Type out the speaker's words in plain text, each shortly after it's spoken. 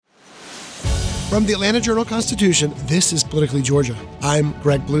From the Atlanta Journal-Constitution, this is Politically Georgia. I'm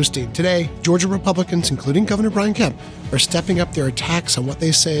Greg Bluestein. Today, Georgia Republicans, including Governor Brian Kemp, are stepping up their attacks on what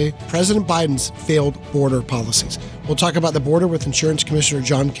they say President Biden's failed border policies. We'll talk about the border with Insurance Commissioner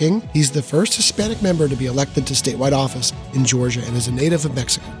John King. He's the first Hispanic member to be elected to statewide office in Georgia and is a native of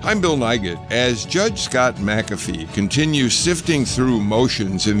Mexico. I'm Bill Nygett. As Judge Scott McAfee continues sifting through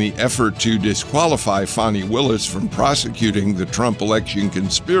motions in the effort to disqualify Fani Willis from prosecuting the Trump election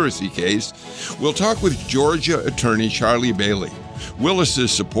conspiracy case, we'll talk with Georgia attorney Charlie Bailey.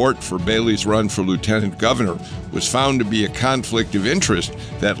 Willis's support for Bailey's run for lieutenant governor was found to be a conflict of interest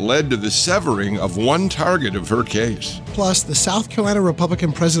that led to the severing of one target of her case. Plus, the South Carolina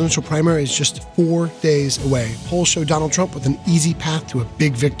Republican presidential primary is just 4 days away. Polls show Donald Trump with an easy path to a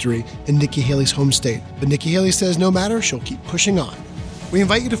big victory in Nikki Haley's home state. But Nikki Haley says no matter, she'll keep pushing on. We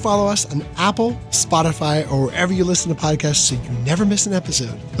invite you to follow us on Apple, Spotify, or wherever you listen to podcasts so you never miss an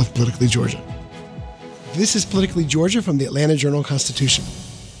episode of Politically Georgia. This is Politically Georgia from the Atlanta Journal-Constitution.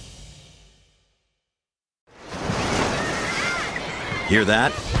 Hear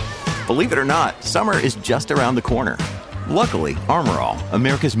that? Believe it or not, summer is just around the corner. Luckily, Armor All,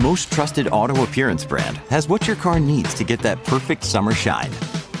 America's most trusted auto appearance brand, has what your car needs to get that perfect summer shine.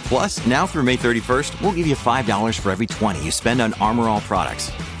 Plus, now through May 31st, we'll give you $5 for every $20 you spend on Armor All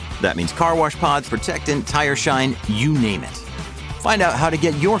products. That means car wash pods, protectant, tire shine, you name it. Find out how to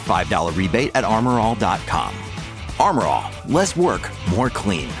get your $5 rebate at armorall.com. Armor All, less work, more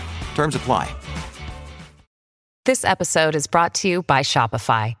clean. Terms apply. This episode is brought to you by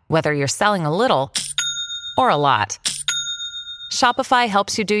Shopify. Whether you're selling a little or a lot, Shopify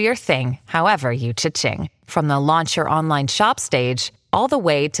helps you do your thing, however you cha-ching. From the launch your online shop stage, all the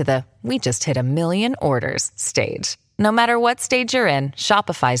way to the we just hit 1 million orders stage. No matter what stage you're in,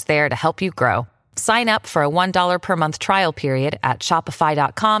 Shopify's there to help you grow. Sign up for a $1 per month trial period at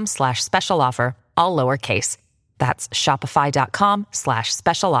shopify.com/special offer, all lowercase. That's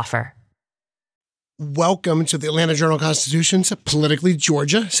shopify.com/special offer. Welcome to the Atlanta Journal-Constitution's Politically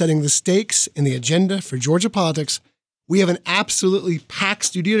Georgia, setting the stakes and the agenda for Georgia politics. We have an absolutely packed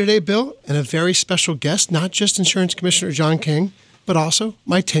studio today, Bill, and a very special guest, not just Insurance Commissioner John King, but also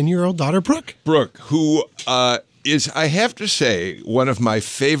my 10-year-old daughter, Brooke. Brooke, who is, I have to say, one of my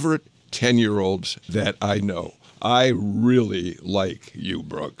favorite 10-year-olds that I know. I really like you,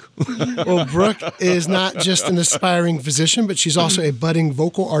 Brooke. Well, Brooke is not just an aspiring physician, but she's also a budding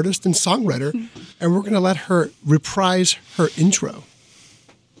vocal artist and songwriter, and we're going to let her reprise her intro.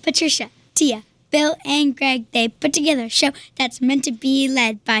 Patricia, Tia, Bill, and Greg, they put together a show that's meant to be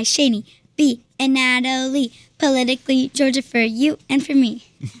led by Shani, B, and Natalie. Politically Georgia for you and for me.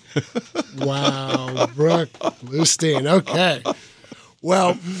 Wow, Brooke Bluestein. Okay.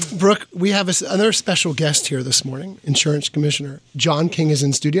 Well, Brooke, we have another special guest here this morning. Insurance Commissioner John King is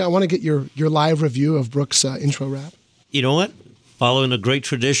in studio. I want to get your live review of Brooke's intro rap. You know what? Following a great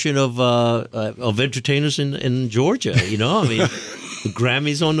tradition of entertainers in Georgia, I mean, the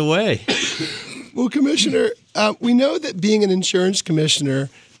Grammy's on the way. Well, Commissioner, we know that being an insurance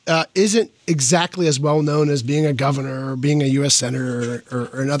commissioner isn't exactly as well known as being a governor or being a U.S. senator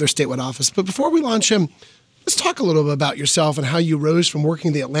or another statewide office. But before we launch him, let's talk a little bit about yourself and how you rose from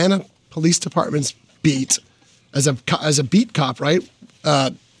working the Atlanta Police Department's beat as a beat cop, right,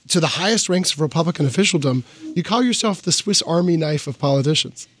 to the highest ranks of Republican officialdom. You call yourself the Swiss Army knife of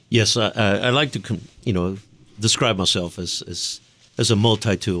politicians. Yes, I like to, describe myself as a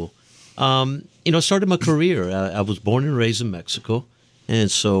multi-tool. I started my career. I was born and raised in Mexico, and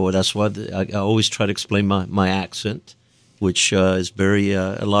so that's why I always try to explain my accent, which is very.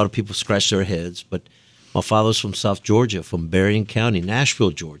 A lot of people scratch their heads, but my father's from South Georgia, from Berrien County,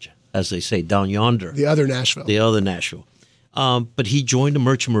 Nashville, Georgia, as they say, down yonder. The other Nashville. But he joined the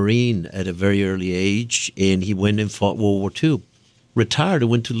Merchant Marine at a very early age, and he went and fought World War II. Retired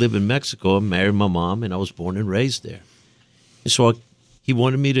and went to live in Mexico and married my mom, and I was born and raised there. And so he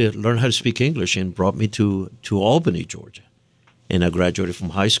wanted me to learn how to speak English and brought me to Albany, Georgia. And I graduated from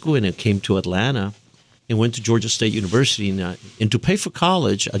high school and then came to Atlanta and went to Georgia State University. And to pay for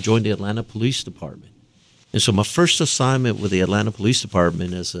college, I joined the Atlanta Police Department. And so my first assignment with the Atlanta Police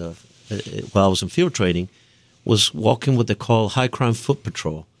Department while I was in field training was walking what they call high crime foot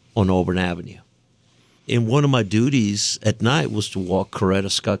patrol on Auburn Avenue. And one of my duties at night was to walk Coretta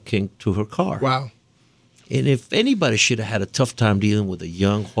Scott King to her car. Wow. And if anybody should have had a tough time dealing with a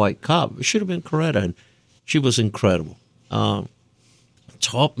young white cop, it should have been Coretta. And she was incredible.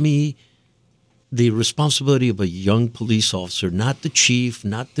 Taught me the responsibility of a young police officer, not the chief,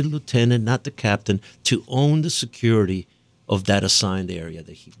 not the lieutenant, not the captain, to own the security of that assigned area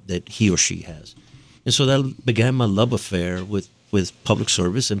that he or she has. And so that began my love affair with public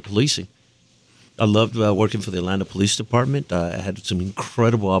service and policing. I loved working for the Atlanta Police Department. I had some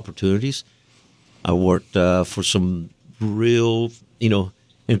incredible opportunities. I worked for some real,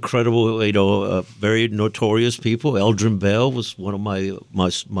 incredible, very notorious people. Eldrin Bell was one of my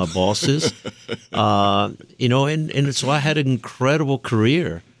bosses. And so I had an incredible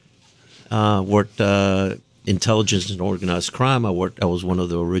career. Worked intelligence and organized crime. I was one of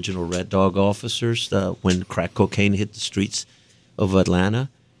the original Red Dog officers when crack cocaine hit the streets of Atlanta.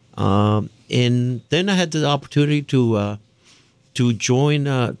 And then I had the opportunity to join.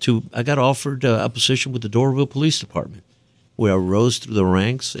 I got offered a position with the Doraville Police Department, where I rose through the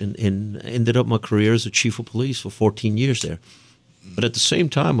ranks and ended up my career as a chief of police for 14 years there. But at the same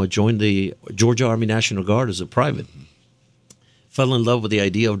time, I joined the Georgia Army National Guard as a private. Fell in love with the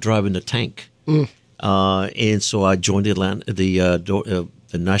idea of driving a tank. And so I joined the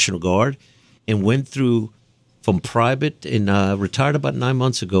National Guard and went through from private and retired about 9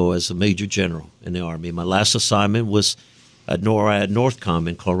 months ago as a major general in the Army. My last assignment was at NORTHCOM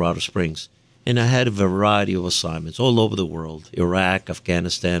in Colorado Springs. And I had a variety of assignments all over the world: Iraq,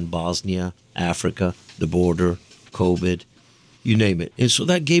 Afghanistan, Bosnia, Africa, the border, COVID, you name it. And so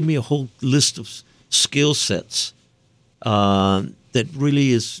that gave me a whole list of skill sets that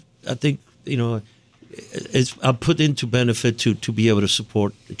really is, I think, I put into benefit to be able to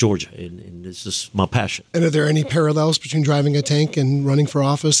support Georgia, and it's just my passion. And are there any parallels between driving a tank and running for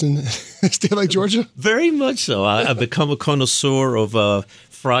office in a state like Georgia? Very much so. I've become a connoisseur of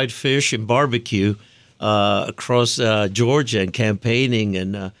fried fish and barbecue across Georgia and campaigning,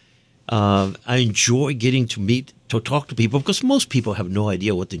 and I enjoy getting to talk to people, because most people have no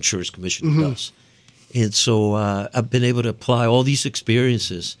idea what the Insurance Commission does. And so I've been able to apply all these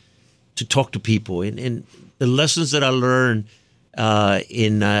experiences to talk to people. And the lessons that I learned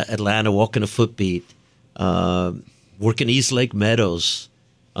in Atlanta, walking a footbeat, working East Lake Meadows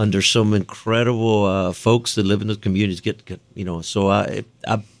under some incredible folks that live in the communities, so I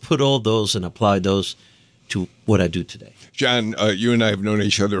put all those and applied those to what I do today. John, you and I have known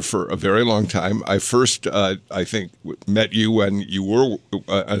each other for a very long time. I first, I think, met you when you were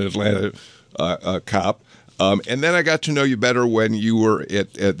an Atlanta cop. And then I got to know you better when you were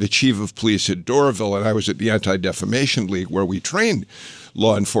at the chief of police at Doraville, and I was at the Anti-Defamation League, where we trained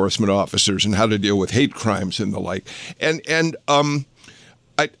law enforcement officers in how to deal with hate crimes and the like. And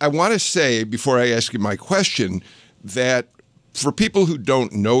I want to say, before I ask you my question, that for people who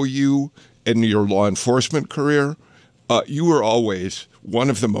don't know you in your law enforcement career, you were always one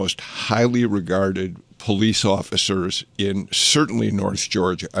of the most highly regarded police officers in certainly North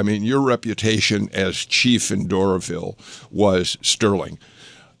Georgia. I mean, your reputation as chief in Doraville was sterling.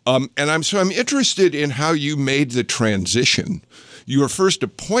 And I'm interested in how you made the transition. You were first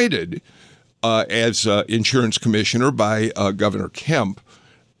appointed as insurance commissioner by Governor Kemp.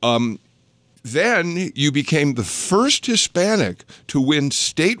 Then you became the first Hispanic to win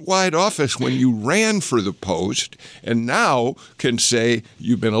statewide office when you ran for the post, and now can say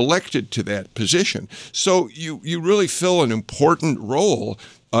you've been elected to that position. So you really fill an important role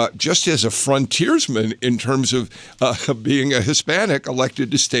just as a frontiersman in terms of being a Hispanic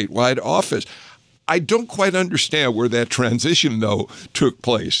elected to statewide office. I don't quite understand where that transition, though, took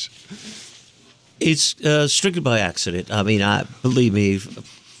place. It's strictly by accident. I mean, believe me,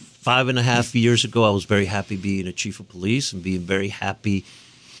 5.5 years ago, I was very happy being a chief of police and being very happy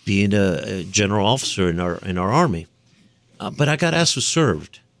being a general officer in our Army. But I got asked to serve.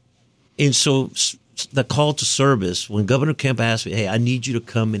 And so the call to service, when Governor Kemp asked me, hey, I need you to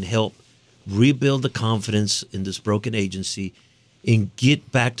come and help rebuild the confidence in this broken agency and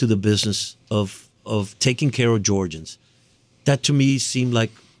get back to the business of taking care of Georgians. That to me seemed like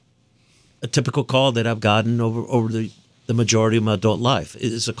a typical call that I've gotten over the majority of my adult life.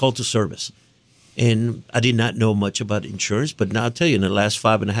 It's a call to service. And I did not know much about insurance, but now I'll tell you, in the last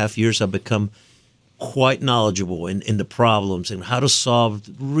 5.5 years, I've become quite knowledgeable in the problems and how to solve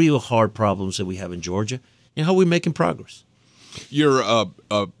real hard problems that we have in Georgia and how we're making progress. You're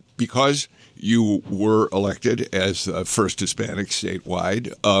because you were elected as first Hispanic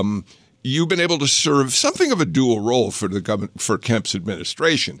statewide, you've been able to serve something of a dual role for Kemp's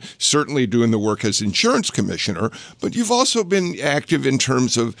administration, certainly doing the work as insurance commissioner, but you've also been active in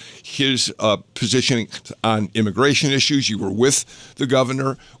terms of his positioning on immigration issues. You were with the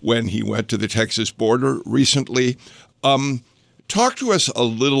governor when he went to the Texas border recently. Talk to us a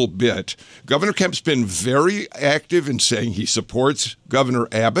little bit. Governor Kemp's been very active in saying he supports Governor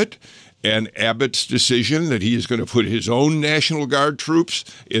Abbott and Abbott's decision that he is going to put his own National Guard troops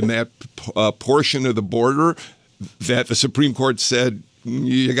in that portion of the border that the Supreme Court said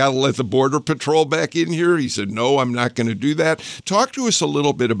you got to let the Border Patrol back in here? He said, no, I'm not going to do that. Talk to us a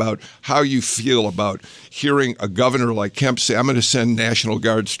little bit about how you feel about hearing a governor like Kemp say, I'm going to send National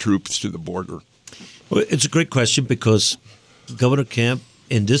Guard's troops to the border. Well, it's a great question because Governor Kemp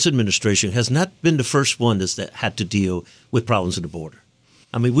in this administration has not been the first one that had to deal with problems in the border.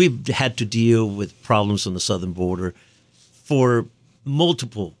 I mean, we've had to deal with problems on the southern border for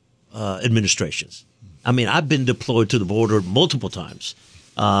multiple administrations. I mean, I've been deployed to the border multiple times.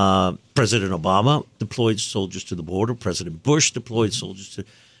 President Obama deployed soldiers to the border. President Bush deployed soldiers to.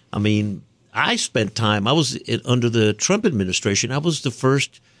 I mean, I spent time. I was under the Trump administration. I was the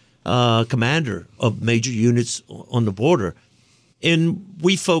first commander of major units on the border. And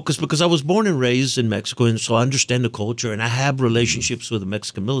we focus because I was born and raised in Mexico, and so I understand the culture, and I have relationships with the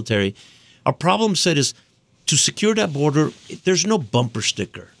Mexican military. Our problem set is to secure that border, there's no bumper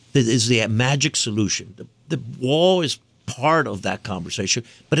sticker that is the magic solution. The wall is part of that conversation,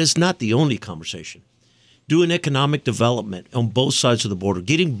 but it's not the only conversation. Doing economic development on both sides of the border,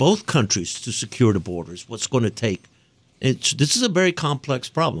 getting both countries to secure the border is what's going to take. This is a very complex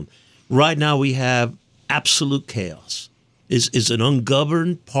problem. Right now we have absolute chaos. Is an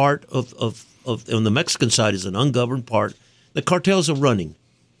ungoverned part of on the Mexican side is an ungoverned part. The cartels are running.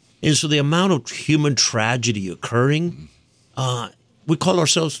 And so the amount of human tragedy occurring, we call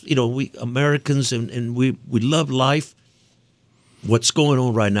ourselves, we Americans and we love life. What's going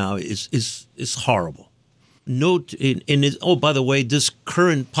on right now is horrible. By the way, this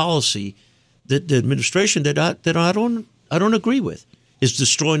current policy that the administration that I don't agree with is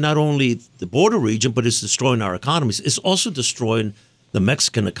destroying not only the border region, but it's destroying our economies. It's also destroying the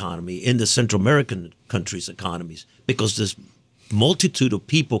Mexican economy and the Central American countries' economies because there's multitude of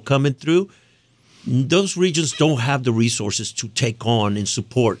people coming through. Those regions don't have the resources to take on and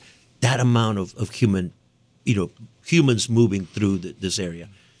support that amount of humans moving through this area.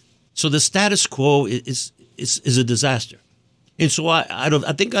 So the status quo is a disaster. And so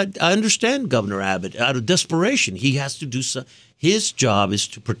I think I understand Governor Abbott. Out of desperation, he has to do so. His job is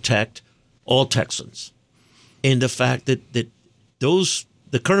to protect all Texans, and the fact that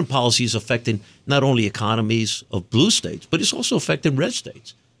the current policy is affecting not only economies of blue states, but it's also affecting red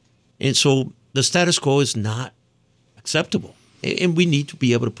states. And so the status quo is not acceptable, and we need to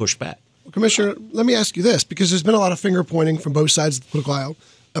be able to push back. Well, Commissioner, let me ask you this, because there's been a lot of finger pointing from both sides of the political aisle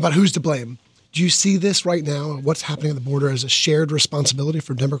about who's to blame. Do you see this right now, what's happening at the border, as a shared responsibility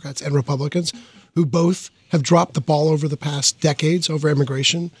for Democrats and Republicans who both have dropped the ball over the past decades over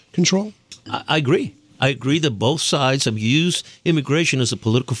immigration control? I agree. I agree that both sides have used immigration as a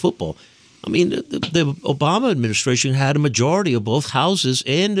political football. I mean, the Obama administration had a majority of both houses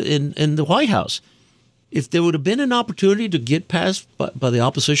and in the White House. If there would have been an opportunity to get passed by the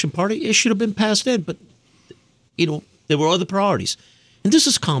opposition party, it should have been passed then. But, there were other priorities. And this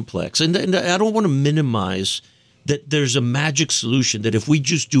is complex, and I don't want to minimize that there's a magic solution that if we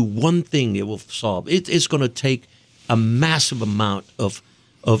just do one thing, it will solve. It's going to take a massive amount of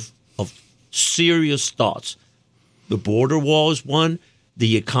serious thoughts. The border wall is one.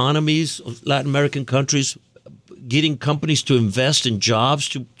 The economies of Latin American countries, getting companies to invest in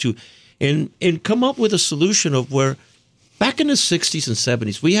jobs and come up with a solution of where back in the 60s and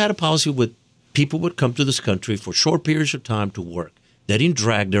 70s, we had a policy where people would come to this country for short periods of time to work. They didn't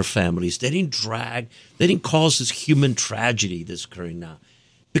drag their families. They didn't cause this human tragedy that's occurring now,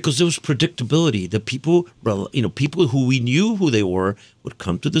 because there was predictability. The people, people who we knew who they were would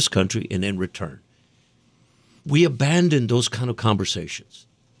come to this country and then return. We abandoned those kind of conversations,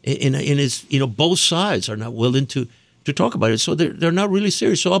 and it's both sides are not willing to talk about it. So they're not really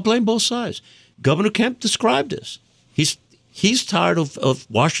serious. So I blame both sides. Governor Kemp described this. He's tired of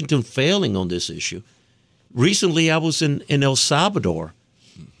Washington failing on this issue. Recently, I was in El Salvador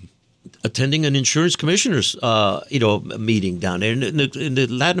attending an insurance commissioners, meeting down there. And the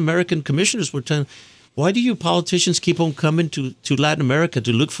Latin American commissioners were telling, why do you politicians keep on coming to Latin America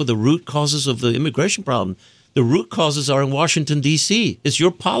to look for the root causes of the immigration problem? The root causes are in Washington, D.C. It's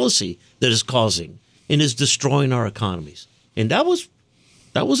your policy that is causing and is destroying our economies. And that was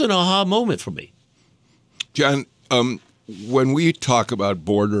an aha moment for me. John, when we talk about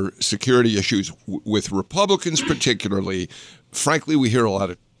border security issues with Republicans particularly, frankly, we hear a lot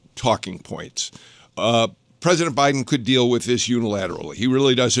of talking points. President Biden could deal with this unilaterally. He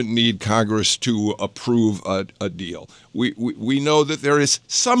really doesn't need Congress to approve a deal. We know that there is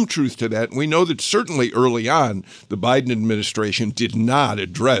some truth to that. And we know that certainly early on, the Biden administration did not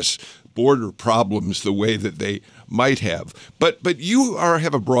address border problems the way that they might have. But you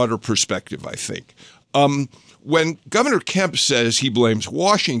have a broader perspective, I think. When Governor Kemp says he blames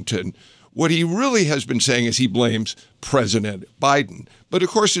Washington, What he really has been saying is he blames President Biden. But of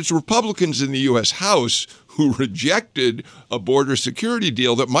course, it's Republicans in the U.S. House who rejected a border security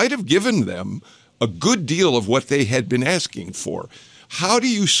deal that might have given them a good deal of what they had been asking for. How do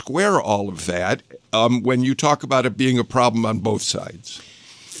you square all of that when you talk about it being a problem on both sides?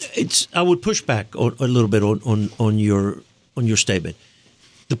 I would push back a little bit on your statement.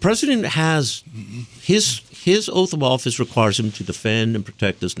 The president has his oath of office requires him to defend and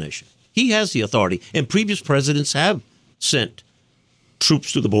protect this nation. He has the authority, and previous presidents have sent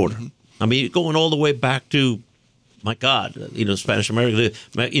troops to the border. I mean, going all the way back to, my God, Spanish America,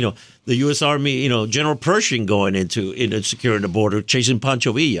 the U.S. Army, General Pershing going into securing the border, chasing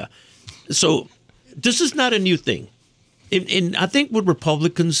Pancho Villa. So this is not a new thing. And I think what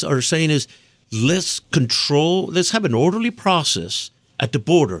Republicans are saying is, let's have an orderly process at the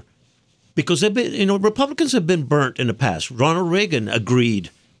border, because Republicans have been burnt in the past. Ronald Reagan agreed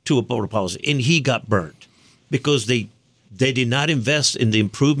to a border policy, and he got burnt because they did not invest in the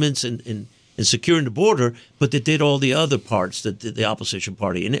improvements in securing the border, but they did all the other parts that the opposition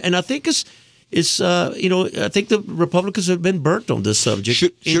party. And I think I think the Republicans have been burnt on this subject,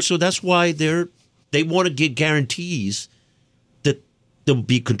 and so that's why they want to get guarantees that there'll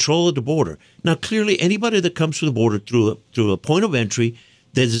be control of the border. Now, clearly, anybody that comes to the border through a point of entry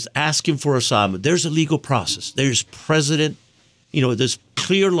that is asking for asylum, there's a legal process. There's there's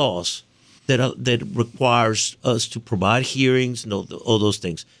clear laws that requires us to provide hearings and all those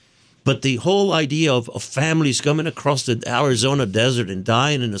things. But the whole idea of families coming across the Arizona desert and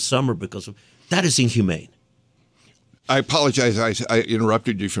dying in the summer because of that is inhumane. I apologize. I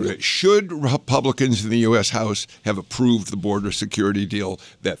interrupted you for that. Should Republicans in the U.S. House have approved the border security deal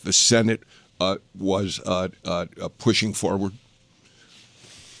that the Senate was pushing forward?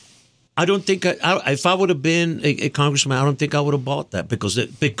 I don't think if I would have been a congressman, I don't think I would have bought that because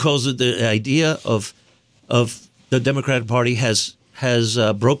of the idea of the Democratic Party has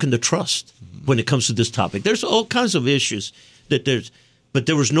broken the trust when it comes to this topic. There's all kinds of issues but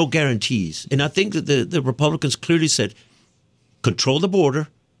there was no guarantees. And I think that the Republicans clearly said, control the border,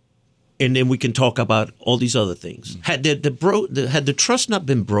 and then we can talk about all these other things. Had the trust not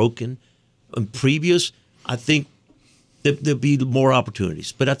been broken in previous, I think there'd be more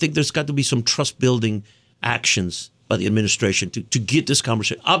opportunities. But I think there's got to be some trust-building actions by the administration to get this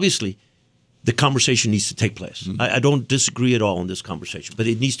conversation. Obviously, the conversation needs to take place. I don't disagree at all on this conversation, but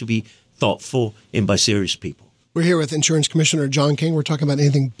it needs to be thoughtful and by serious people. We're here with Insurance Commissioner John King. We're talking about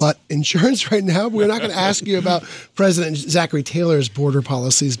anything but insurance right now. We're not going to ask you about President Zachary Taylor's border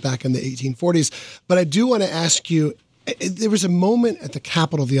policies back in the 1840s. But I do want to ask you, there was a moment at the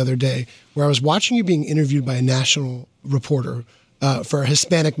Capitol the other day where I was watching you being interviewed by a national reporter for a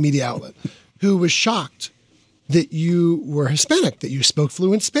Hispanic media outlet who was shocked that you were Hispanic, that you spoke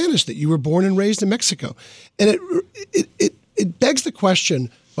fluent Spanish, that you were born and raised in Mexico. And it begs the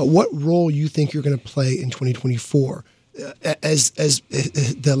question, what role you think you're going to play in 2024 as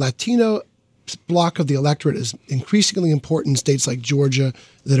the Latino block of the electorate is increasingly important in states like Georgia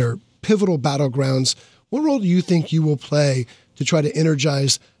that are pivotal battlegrounds. What role do you think you will play to try to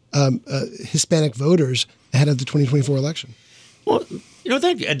energize Hispanic voters ahead of the 2024 election? Well,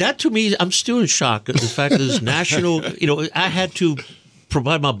 that to me, I'm still in shock at the fact that this national, I had to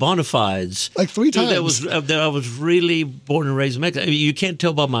provide my bona fides like 3 times that I was really born and raised in Mexico. I mean, you can't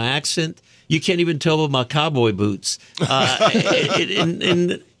tell by my accent. You can't even tell by my cowboy boots. It's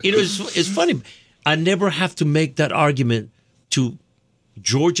funny. I never have to make that argument to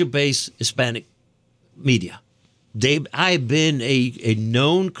Georgia-based Hispanic media. I've been a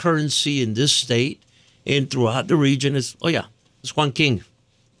known currency in this state and throughout the region. It's Juan King.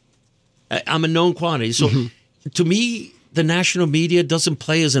 I'm a known quantity. So to me, the national media doesn't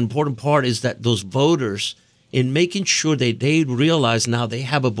play as an important part as that those voters in making sure that they realize now they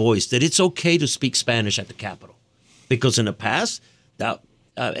have a voice, that it's okay to speak Spanish at the Capitol. Because in the past, that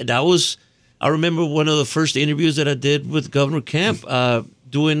was, I remember one of the first interviews that I did with Governor Kemp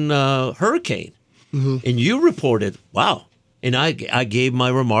doing hurricane. And you reported, wow. And I gave my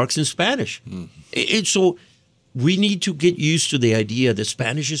remarks in Spanish. And so we need to get used to the idea that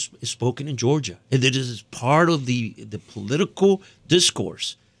Spanish is spoken in Georgia and that it is part of the political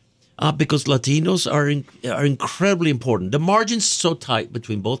discourse because Latinos are incredibly important. The margin's so tight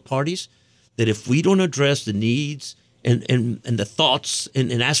between both parties that if we don't address the needs and the thoughts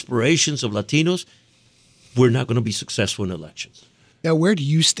and aspirations of Latinos, we're not going to be successful in elections. Now, where do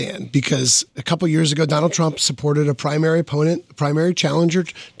you stand? Because a couple of years ago, Donald Trump supported a primary opponent, a primary challenger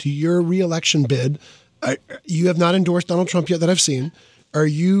to your reelection bid. You have not endorsed Donald Trump yet that I've seen. Are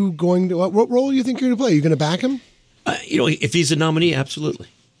you going to, what role do you think you're going to play? Are you going to back him? If he's a nominee, absolutely.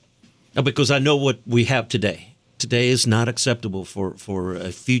 because I know what we have today. Today is not acceptable for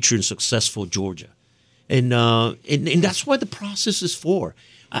a future and successful Georgia. And that's what the process is for.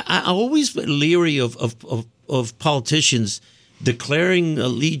 I always been leery of politicians declaring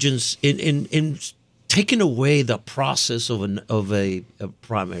allegiance in taking away the process of a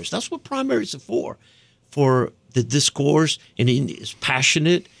primaries. That's what primaries are for the discourse, and it's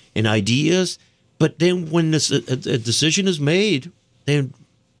passionate and ideas. But then when a decision is made, then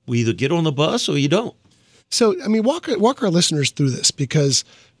we either get on the bus or you don't. So, I mean, walk our listeners through this, because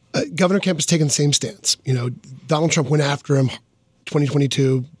Governor Kemp has taken the same stance. You know, Donald Trump went after him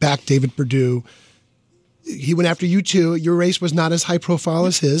 2022, backed David Perdue. He went after you too. Your race was not as high profile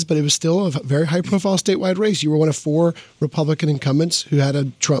as his, but it was still a very high profile statewide race. You were one of 4 Republican incumbents who had a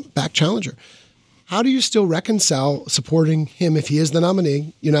Trump-backed challenger. How do you still reconcile supporting him if he is the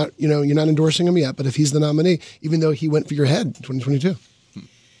nominee? You're not endorsing him yet, but if he's the nominee, even though he went for your head in 2022.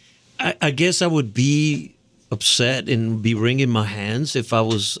 I guess I would be upset and be wringing my hands if I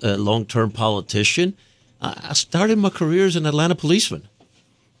was a long-term politician. I started my career as an Atlanta policeman.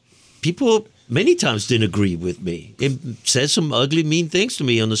 People many times didn't agree with me. It said some ugly, mean things to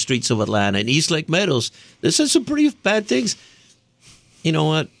me on the streets of Atlanta and East Lake Meadows. They said some pretty bad things. You know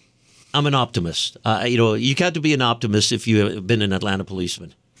what? I'm an optimist. You got to be an optimist if you've been an Atlanta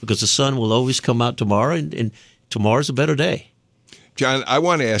policeman, because the sun will always come out tomorrow, and tomorrow's a better day. John, I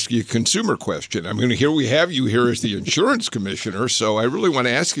want to ask you a consumer question. I mean, here we have you here as the insurance commissioner, so I really want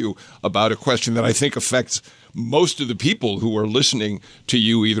to ask you about a question that I think affects most of the people who are listening to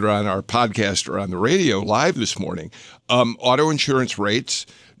you either on our podcast or on the radio live this morning. Auto insurance rates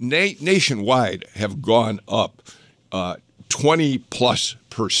nationwide have gone up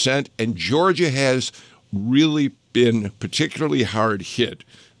 20+%, and Georgia has really been particularly hard hit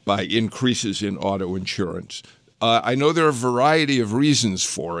by increases in auto insurance. I know there are a variety of reasons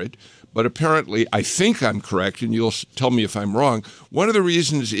for it, but apparently, I think I'm correct, and you'll tell me if I'm wrong. One of the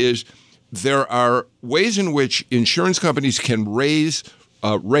reasons is there are ways in which insurance companies can raise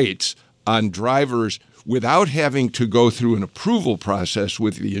rates on drivers without having to go through an approval process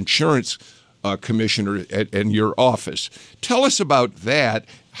with the insurance commissioner and your office. Tell us about that,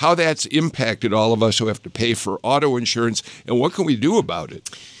 how that's impacted all of us who have to pay for auto insurance, and what can we do about it?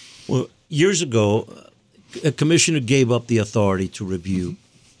 Well, years ago, a commissioner gave up the authority to review,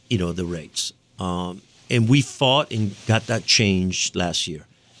 the rates. And we fought and got that changed last year.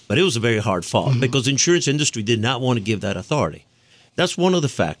 But it was a very hard fight because the insurance industry did not want to give that authority. That's one of the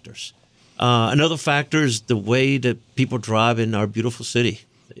factors. Another factor is the way that people drive in our beautiful city.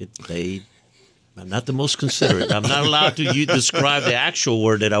 I'm not the most considerate. I'm not allowed to describe the actual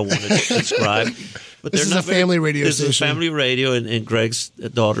word that I want to describe. But this is a family radio station. This is a family radio, and Greg's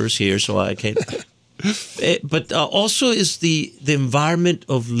daughter is here, so I can't. But also is the environment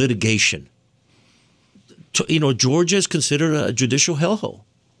of litigation. Georgia is considered a judicial hellhole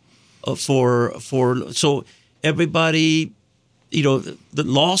so everybody, the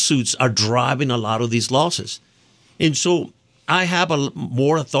lawsuits are driving a lot of these losses. And so I have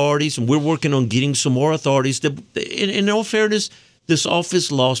more authorities, and we're working on getting some more authorities. In all fairness, this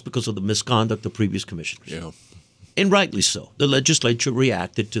office lost because of the misconduct of previous commissioners. Yeah. And rightly so. The legislature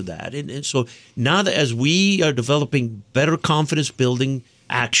reacted to that. And so now that as we are developing better confidence-building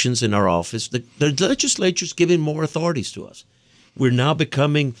actions in our office, the legislature's giving more authorities to us.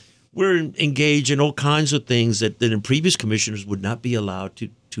 We're engaged in all kinds of things that in previous commissioners would not be allowed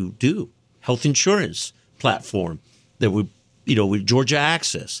to do. Health insurance platform that with Georgia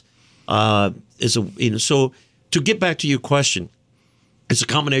Access so to get back to your question, it's a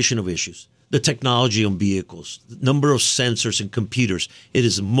combination of issues. The technology on vehicles, the number of sensors and computers, it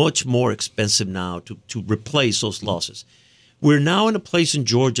is much more expensive now to replace those losses. We're now in a place in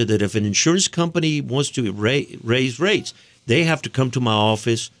Georgia that if an insurance company wants to raise rates, they have to come to my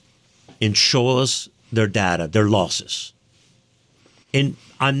office and show us their data, their losses. And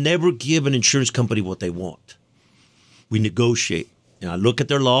I never give an insurance company what they want. We negotiate, and I look at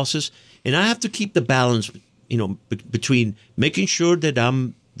their losses, and I have to keep the balance, between making sure that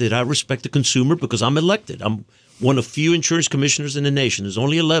I respect the consumer because I'm elected. I'm one of few insurance commissioners in the nation. There's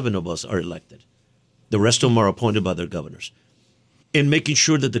only 11 of us are elected. The rest of them are appointed by their governors. And making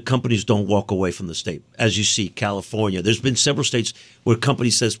sure that the companies don't walk away from the state. As you see, California, there's been several states where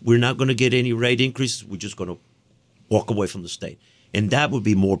companies says, we're not going to get any rate increases. We're just going to walk away from the state. And that would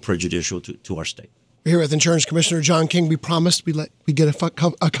be more prejudicial to our state. We're here with Insurance Commissioner John King. We promised we get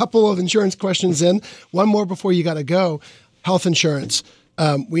a couple of insurance questions in. One more before you got to go. Health insurance.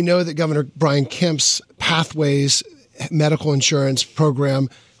 We know that Governor Brian Kemp's Pathways medical insurance program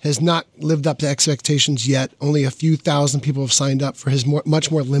has not lived up to expectations yet. Only a few thousand people have signed up for his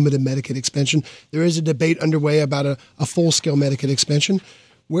much more limited Medicaid expansion. There is a debate underway about a full-scale Medicaid expansion.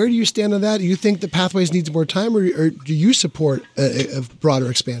 Where do you stand on that? Do you think the Pathways needs more time, or do you support a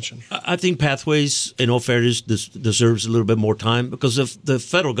broader expansion? I think Pathways, in all fairness, deserves a little bit more time because the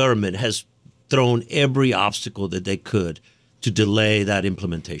federal government has thrown every obstacle that they could to delay that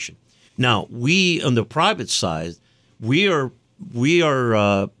implementation. Now, we on the private side, we're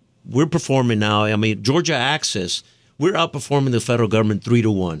performing now. I mean, Georgia Access, we're outperforming the federal government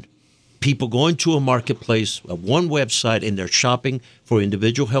 3-1. People going to a marketplace, one website, and they're shopping for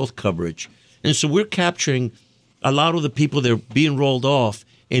individual health coverage. And so we're capturing a lot of the people that are being rolled off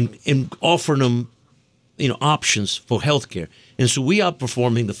and offering them, options for health care. And so we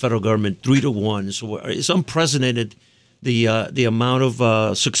outperforming the federal government 3-1. So it's unprecedented, the amount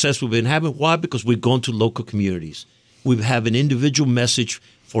of success we've been having. Why? Because we've gone to local communities. We have an individual message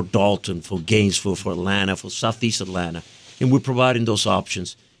for Dalton, for Gainesville, for Atlanta, for Southeast Atlanta, and we're providing those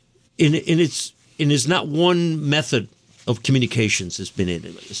options. And it's not one method of communications. It's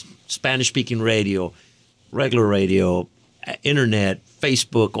been Spanish-speaking radio, regular radio, internet,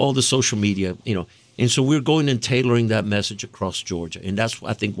 Facebook, all the social media, And so we're going and tailoring that message across Georgia. And that's,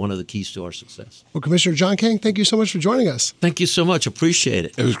 I think, one of the keys to our success. Well, Commissioner John King, thank you so much for joining us. Thank you so much. Appreciate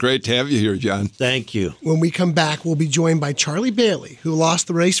it. It was great to have you here, John. Thank you. When we come back, we'll be joined by Charlie Bailey, who lost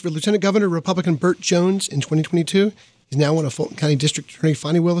the race for Lieutenant Governor Republican Burt Jones in 2022. He's now one of Fulton County District Attorney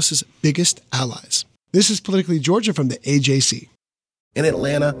Fani Willis's biggest allies. This is Politically Georgia from the AJC. In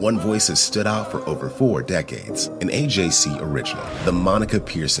Atlanta, one voice has stood out for over 4 decades. An AJC original, The Monica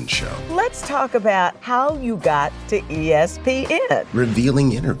Pearson Show. Let's talk about how you got to ESPN.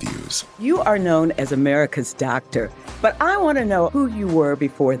 Revealing interviews. You are known as America's doctor, but I want to know who you were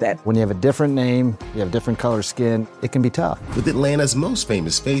before that. When you have a different name, you have different color skin, it can be tough. With Atlanta's most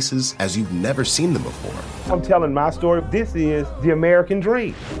famous faces as you've never seen them before. I'm telling my story. This is the American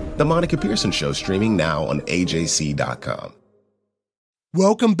dream. The Monica Pearson Show, streaming now on AJC.com.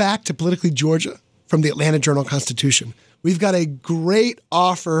 Welcome back to Politically Georgia from the Atlanta Journal-Constitution. We've got a great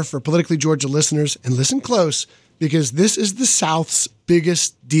offer for Politically Georgia listeners, and listen close because this is the South's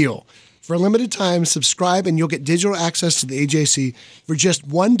biggest deal. For a limited time, subscribe and you'll get digital access to the AJC for just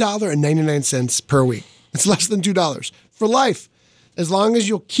 $1.99 per week. It's less than $2 for life. As long as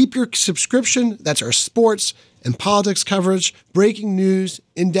you'll keep your subscription, that's our sports and politics coverage, breaking news,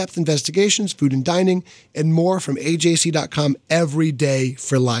 in-depth investigations, food and dining, and more from AJC.com every day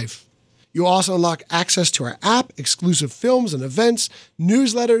for life. You'll also unlock access to our app, exclusive films and events,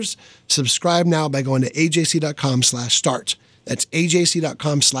 newsletters. Subscribe now by going to AJC.com/start. That's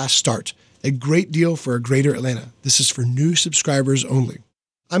AJC.com/start. A great deal for a greater Atlanta. This is for new subscribers only.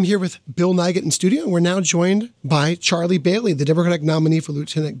 I'm here with Bill Nigut in studio, and we're now joined by Charlie Bailey, the Democratic nominee for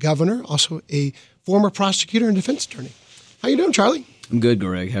Lieutenant Governor, also a former prosecutor and defense attorney. How you doing, Charlie? I'm good,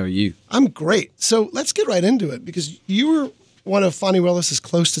 Greg. How are you? I'm great. So let's get right into it, because you were one of Fani Willis's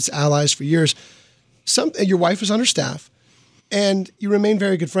closest allies for years. Your wife was on her staff, and you remain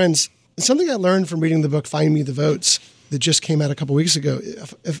very good friends. And something I learned from reading the book Find Me the Votes that just came out a couple weeks ago,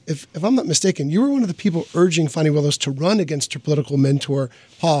 if I'm not mistaken, you were one of the people urging Fani Willis to run against her political mentor,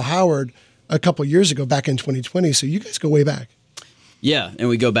 Paul Howard, a couple years ago, back in 2020. So you guys go way back. Yeah, and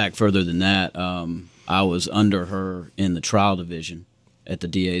we go back further than that. I was under her in the trial division at the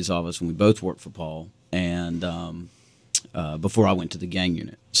DA's office when we both worked for Paul, and before I went to the gang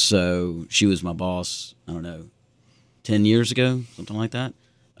unit. So she was my boss, 10 years ago, something like that.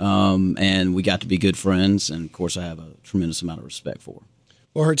 And we got to be good friends, and of course I have a tremendous amount of respect for her.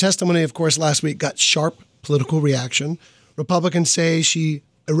 Well, her testimony, of course, last week got sharp political reaction. Republicans say she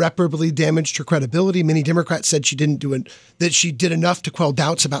irreparably damaged her credibility. Many Democrats said that she did enough to quell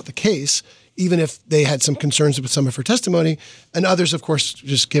doubts about the case, even if they had some concerns with some of her testimony. And others, of course,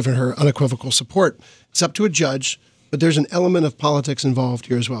 just given her unequivocal support. It's up to a judge, but there's an element of politics involved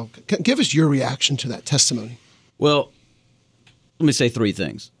here as well. Give us your reaction to that testimony. Well, let me say 3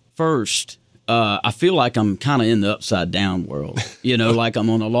 things. First, I feel like I'm kind of in the upside down world, like I'm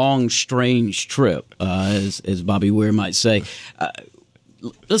on a long, strange trip, as Bobby Weir might say.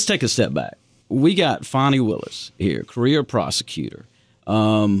 Let's take a step back. We got Fani Willis here, career prosecutor,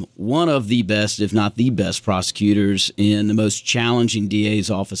 one of the best, if not the best prosecutors in the most challenging DA's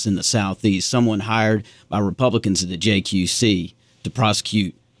office in the Southeast, someone hired by Republicans at the JQC to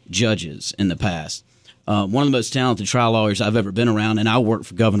prosecute judges in the past. One of the most talented trial lawyers I've ever been around, and I work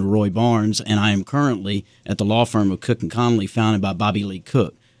for Governor Roy Barnes, and I am currently at the law firm of Cook & Connolly, founded by Bobby Lee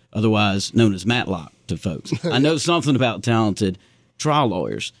Cook, otherwise known as Matlock to folks. I know something about talented trial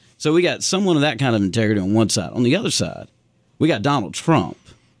lawyers. So we got someone of that kind of integrity on one side. On the other side, we got Donald Trump,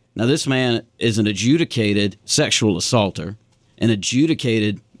 Now, this man is an adjudicated sexual assaulter, an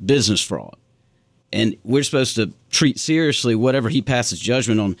adjudicated business fraud. And we're supposed to treat seriously whatever he passes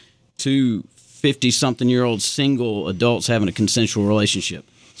judgment on two 50-something-year-old single adults having a consensual relationship.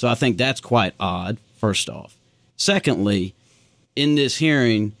 So I think that's quite odd, first off. Secondly, in this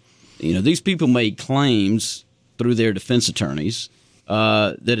hearing, these people made claims through their defense attorneys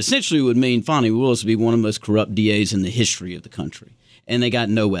that essentially would mean Fani Willis would be one of the most corrupt DAs in the history of the country. And they got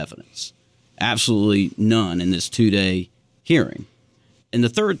no evidence, absolutely none in this 2-day hearing. And the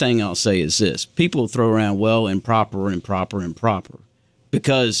third thing I'll say is this. People throw around, improper,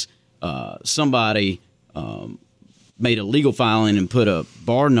 because somebody made a legal filing and put a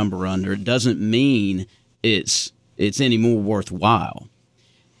bar number under it doesn't mean it's any more worthwhile.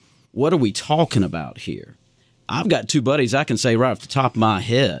 What are we talking about here? I've got two buddies I can say right off the top of my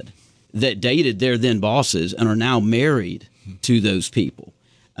head that dated their then bosses and are now married to those people.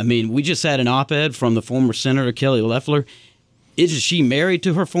 I mean, we just had an op-ed from the former Senator Kelly Loeffler. Is she married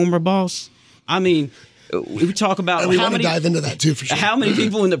to her former boss? I mean, we talk about we want to dive into that too, for sure. How many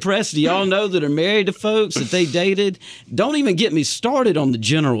people in the press do y'all know that are married to folks that they dated? Don't even get me started on the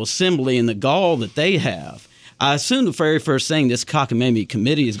General Assembly and the gall that they have. I assume the very first thing this cockamamie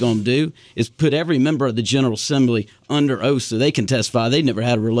committee is going to do is put every member of the General Assembly under oath so they can testify they never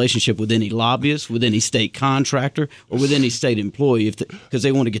had a relationship with any lobbyist, with any state contractor, or with any state employee because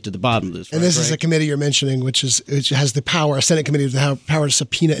they want to get to the bottom of this. And this is a committee you're mentioning, which has the power, a Senate committee with the power to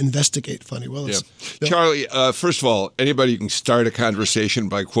subpoena, investigate Fani Willis. Yeah. Charlie, first of all, anybody who can start a conversation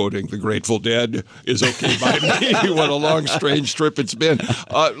by quoting the Grateful Dead is okay by me. What a long, strange trip it's been.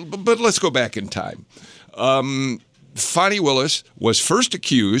 But let's go back in time. Fani Willis was first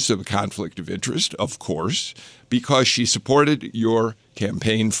accused of a conflict of interest, of course, because she supported your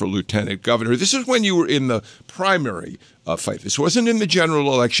campaign for lieutenant governor. This is when you were in the primary fight. This wasn't in the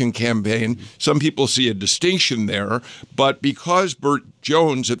general election campaign. Some people see a distinction there, but because Burt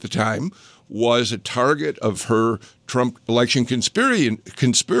Jones at the time was a target of her Trump election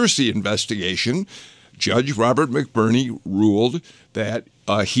conspiracy investigation, Judge Robert McBurney ruled that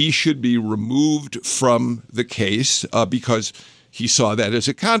he should be removed from the case because he saw that as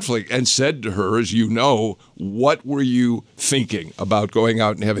a conflict and said to her, as you know, what were you thinking about going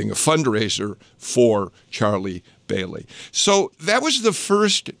out and having a fundraiser for Charlie Bailey? So that was the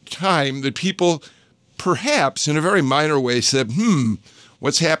first time that people, perhaps in a very minor way, said,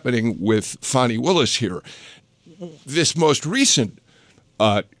 what's happening with Fani Willis here? This most recent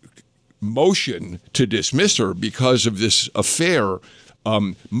motion to dismiss her because of this affair,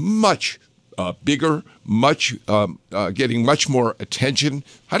 much bigger, getting much more attention.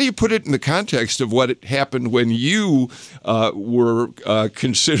 How do you put it in the context of what happened when you were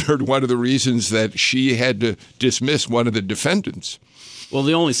considered one of the reasons that she had to dismiss one of the defendants? Well,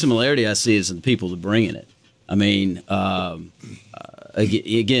 the only similarity I see is in the people that bringing it. I mean,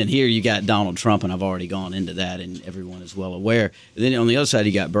 again, here you got Donald Trump, and I've already gone into that, and everyone is well aware. And then on the other side,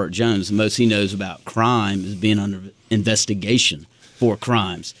 you got Burt Jones. The most he knows about crime is being under investigation for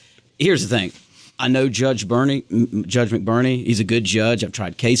crimes. Here's the thing. I know Judge McBurney. He's a good judge. I've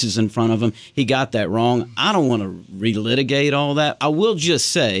tried cases in front of him. He got that wrong. I don't want to relitigate all that. I will just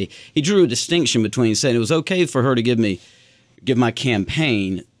say he drew a distinction between saying it was okay for her to give my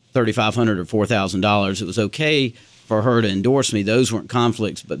campaign $3,500 or $4,000. It was okay for her to endorse me. Those weren't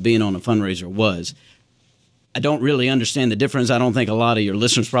conflicts, but being on a fundraiser was. I don't really understand the difference. I don't think a lot of your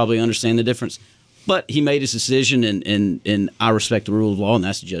listeners probably understand the difference. But he made his decision, and I respect the rule of law, and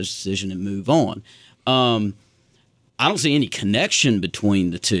that's the judge's decision, and move on. I don't see any connection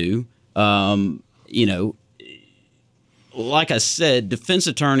between the two. Like I said, defense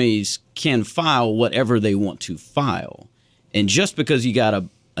attorneys can file whatever they want to file. And just because you got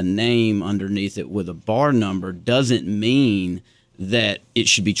a name underneath it with a bar number doesn't mean that it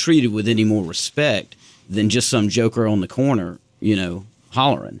should be treated with any more respect than just some joker on the corner,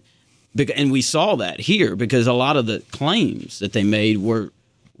 hollering. And we saw that here because a lot of the claims that they made were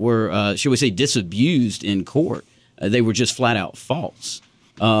should we say, disabused in court. They were just flat out false.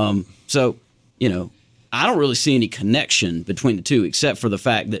 So, I don't really see any connection between the two except for the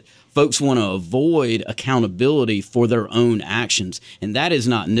fact that folks want to avoid accountability for their own actions, and that is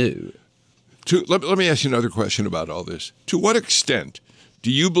not new. Let me ask you another question about all this. To what extent do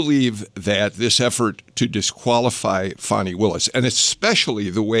you believe that this effort to disqualify Fani Willis, and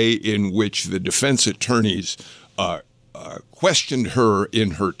especially the way in which the defense attorneys questioned her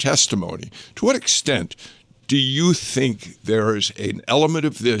in her testimony, to what extent do you think there is an element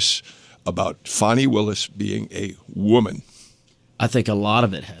of this about Fani Willis being a woman? I think a lot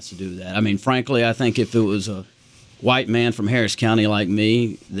of it has to do with that. I mean, frankly, I think if it was a white man from Harris County like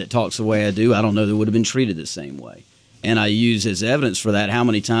me that talks the way I do, I don't know that would have been treated the same way. And I use as evidence for that how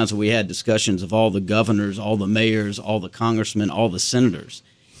many times have we had discussions of all the governors, all the mayors, all the congressmen, all the senators,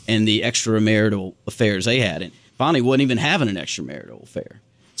 and the extramarital affairs they had. And Fonnie wasn't even having an extramarital affair.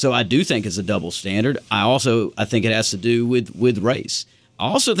 So I do think it's a double standard. I think it has to do with race. I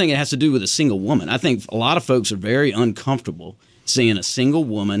also think it has to do with a single woman. I think a lot of folks are very uncomfortable seeing a single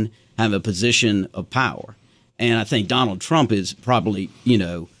woman have a position of power. And I think Donald Trump is probably,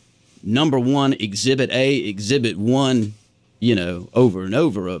 number one, Exhibit A, Exhibit 1, over and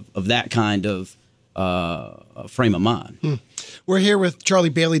over of that kind of frame of mind. We're here with Charlie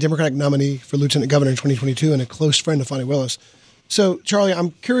Bailey, Democratic nominee for Lieutenant Governor in 2022 and a close friend of Fonnie Willis. So, Charlie,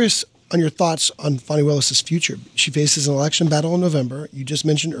 I'm curious on your thoughts on Fonnie Willis's future. She faces an election battle in November. You just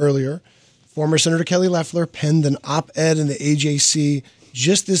mentioned earlier, former Senator Kelly Loeffler penned an op-ed in the AJC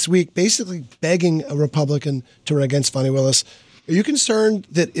just this week, basically begging a Republican to run against Fonnie Willis. Are you concerned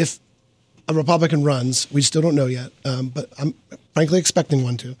that if a Republican runs, we still don't know yet, but I'm frankly expecting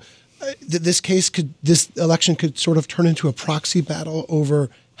one to, that this election could sort of turn into a proxy battle over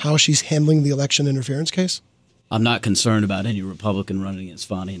how she's handling the election interference case? I'm not concerned about any Republican running against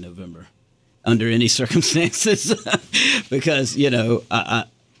Fonnie in November under any circumstances because, I've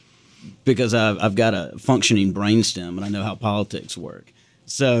got a functioning brainstem and I know how politics work.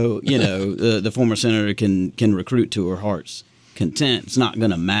 So, the former senator can recruit to her heart's content. It's not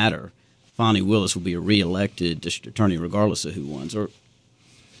going to matter. Fonnie Willis will be a reelected district attorney regardless of who wins.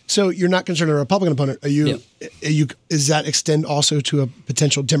 So you're not concerned with a Republican opponent. Does that extend also to a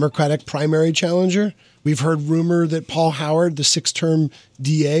potential Democratic primary challenger? We've heard rumor that Paul Howard, the 6-term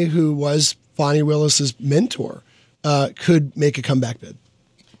DA who was Fonnie Willis's mentor, could make a comeback bid.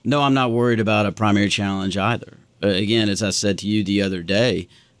 No, I'm not worried about a primary challenge either. Again, as I said to you the other day,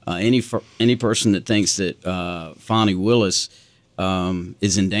 any person that thinks that Fonnie Willis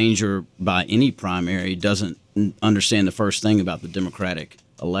is in danger by any primary doesn't understand the first thing about the Democratic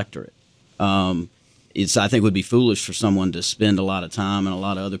electorate. I think would be foolish for someone to spend a lot of time and a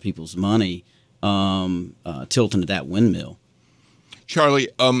lot of other people's money tilting to that windmill. Charlie,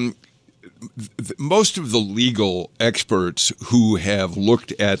 most of the legal experts who have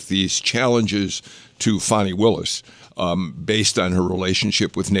looked at these challenges to Fonnie Willis, based on her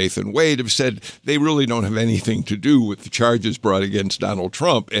relationship with Nathan Wade, have said they really don't have anything to do with the charges brought against Donald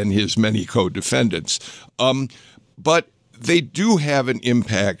Trump and his many co-defendants. But they do have an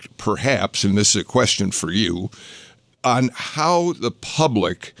impact, perhaps, and this is a question for you, on how the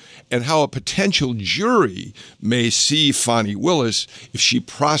public and how a potential jury may see Fonnie Willis if she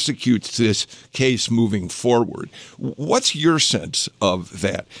prosecutes this case moving forward. What's your sense of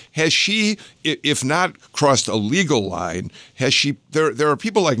that? Has she, if not crossed a legal line, has she? There are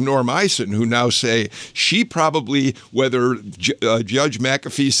people like Norm Eisen who now say she probably, whether Judge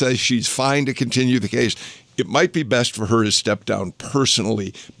McAfee says she's fine to continue the case, it might be best for her to step down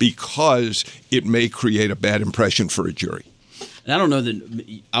personally because it may create a bad impression for a jury. And I don't know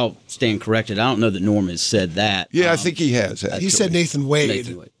that I'll stand corrected. I don't know that Norm has said that. Yeah, I think he has. Actually. He said Nathan Wade.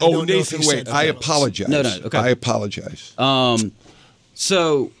 Nathan Wade. Oh, Nathan Wade. I apologize. No, okay. I apologize.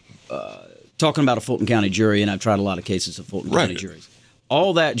 So, talking about a Fulton County jury, and I've tried a lot of cases of Fulton County juries.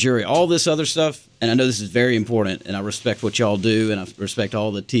 All that jury, all this other stuff, and I know this is very important, and I respect what y'all do, and I respect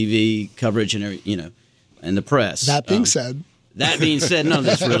all the TV coverage and everything, and the press. That being said, none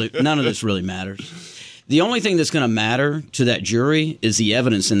of this really matters. The only thing that's going to matter to that jury is the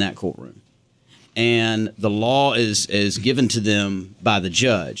evidence in that courtroom, and the law is given to them by the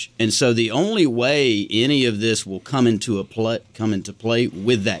judge. And so the only way any of this will come into play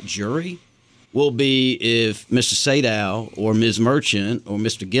with that jury will be if Mr. Sadow or Ms. Merchant or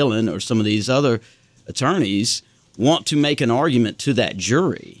Mr. Gillen or some of these other attorneys want to make an argument to that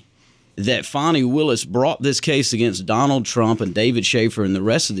jury that Fonnie Willis brought this case against Donald Trump and David Schaefer and the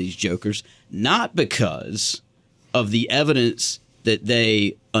rest of these jokers, not because of the evidence that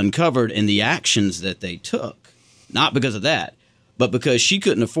they uncovered and the actions that they took, not because of that, but because she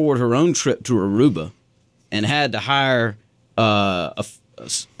couldn't afford her own trip to Aruba and had to hire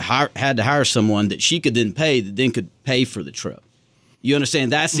someone that she could then pay that then could pay for the trip. You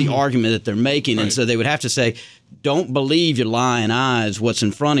understand? That's the argument that they're making. Right. And so they would have to say, don't believe your lying eyes, what's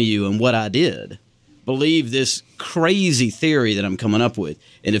in front of you and what I did. Believe this crazy theory that I'm coming up with.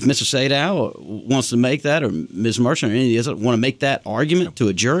 And if Mr. Sadow wants to make that, or Ms. Merchant or any of the others want to make that argument to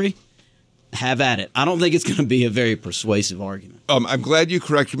a jury, have at it. I don't think it's going to be a very persuasive argument. I'm glad you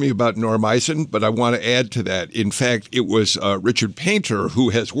corrected me about Norm Eisen, but I want to add to that. In fact, it was Richard Painter who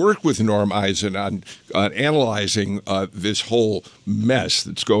has worked with Norm Eisen on analyzing this whole mess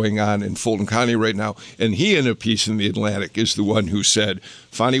that's going on in Fulton County right now. And he, in a piece in The Atlantic, is the one who said,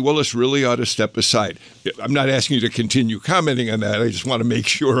 Fani Willis really ought to step aside. I'm not asking you to continue commenting on that. I just want to make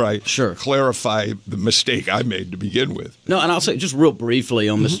sure I clarify the mistake I made to begin with. No, and I'll say just real briefly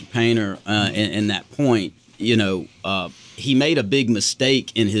on Mr. Painter and that point, he made a big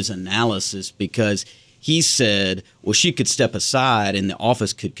mistake in his analysis because he said, well, she could step aside and the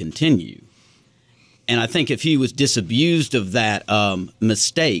office could continue. And I think if he was disabused of that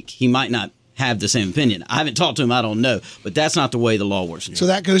mistake, he might not have the same opinion. I haven't talked to him. I don't know. But that's not the way the law works. So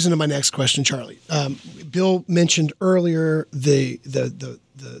that goes into my next question, Charlie. Bill mentioned earlier the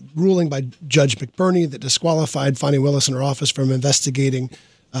ruling by Judge McBurney that disqualified Fani Willis in her office from investigating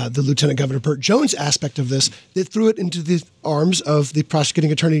the Lieutenant Governor Burt Jones aspect of this, that threw it into the arms of the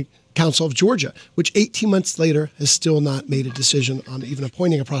Prosecuting Attorney Council of Georgia, which 18 months later has still not made a decision on even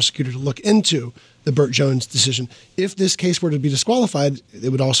appointing a prosecutor to look into the Burt Jones decision. If this case were to be disqualified, it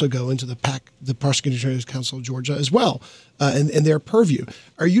would also go into the Prosecuting Attorney Council of Georgia as well, and their purview.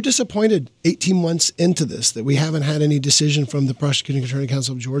 Are you disappointed 18 months into this that we haven't had any decision from the Prosecuting Attorney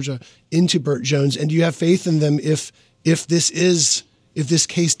Council of Georgia into Burt Jones? And do you have faith in them if this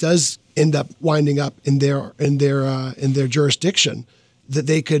case does end up winding up in their jurisdiction, that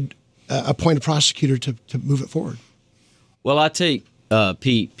they could appoint a prosecutor to move it forward? Well, I take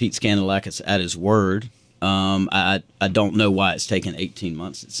Pete Scandalakis at his word. I don't know why it's taken 18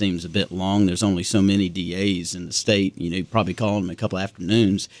 months. It seems a bit long. There's only so many DAs in the state. You probably call him a couple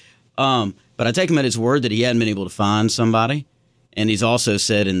afternoons. But I take him at his word that he hadn't been able to find somebody, and he's also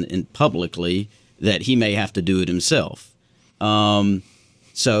said in publicly that he may have to do it himself.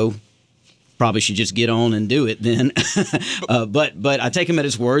 So probably should just get on and do it then. But I take him at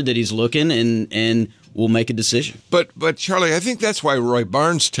his word that he's looking and we'll make a decision. But Charlie, I think that's why Roy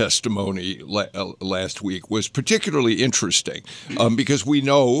Barnes' testimony last week was particularly interesting, because we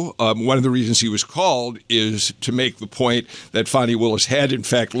know one of the reasons he was called is to make the point that Fani Willis had in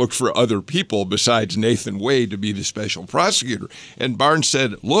fact looked for other people besides Nathan Wade to be the special prosecutor. And Barnes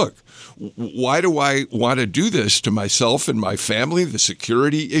said, look, why do I want to do this to myself and my family? The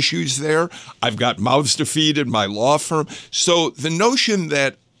security issues there. I've got mouths to feed in my law firm. So the notion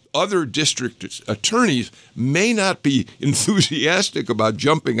that other district attorneys may not be enthusiastic about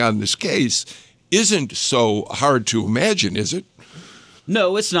jumping on this case isn't so hard to imagine, is it?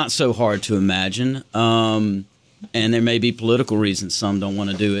 No, it's not so hard to imagine. And there may be political reasons some don't want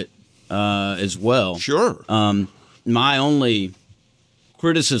to do it as well. Sure. My only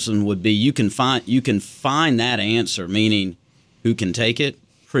criticism would be you can find that answer, meaning who can take it,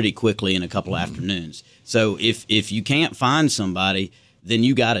 pretty quickly in a couple afternoons. So if you can't find somebody, then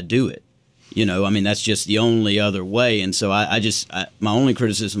you got to do it. That's just the only other way. And so my only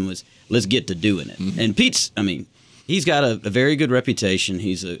criticism was let's get to doing it. Mm-hmm. And Pete's, he's got a very good reputation.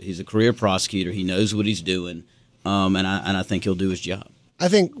 He's a career prosecutor. He knows what he's doing, and I think he'll do his job. I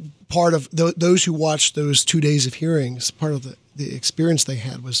think part of those who watched those 2 days of hearings, part of the experience they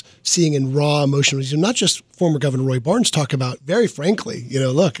had was seeing in raw emotion, not just former Governor Roy Barnes talk about, very frankly,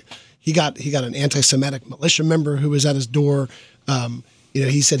 look, he got an anti-Semitic militia member who was at his door.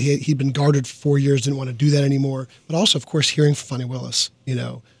 He said he'd been guarded for 4 years, didn't want to do that anymore. But also, of course, hearing from Fani Willis,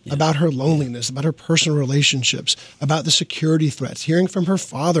 about her loneliness, about her personal relationships, about the security threats, hearing from her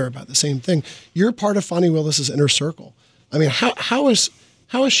father about the same thing. You're part of Fani Willis's inner circle. How is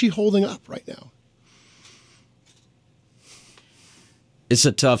she holding up right now? It's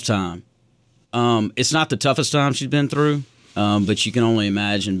a tough time. It's not the toughest time she's been through, but you can only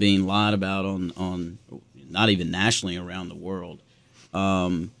imagine being lied about on not even nationally, around the world,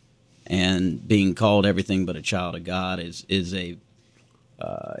 and being called everything but a child of God is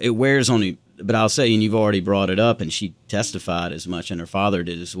it wears on you. But I'll say, and you've already brought it up, and she testified as much, and her father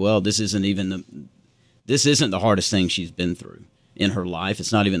did as well. This isn't the hardest thing she's been through in her life.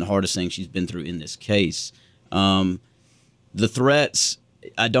 It's not even the hardest thing she's been through in this case. The threats,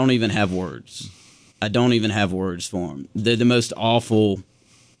 I don't even have words. I don't even have words for them. They're the most awful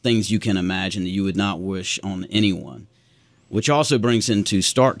things you can imagine that you would not wish on anyone, which also brings into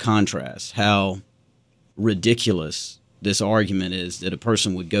stark contrast how ridiculous this argument is that a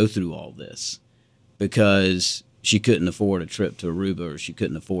person would go through all this because she couldn't afford a trip to Aruba or she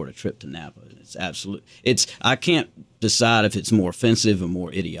couldn't afford a trip to Napa. I can't decide if it's more offensive or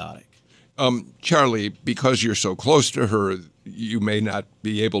more idiotic. Charlie, because you're so close to her, you may not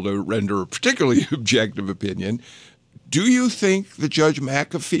be able to render a particularly objective opinion. Do you think that Judge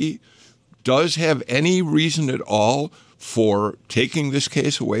McAfee does have any reason at all for taking this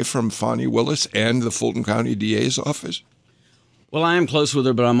case away from Fani Willis and the Fulton County DA's office? Well, I am close with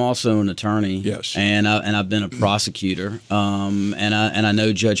her, but I'm also an attorney. Yes, and I've been a prosecutor, and I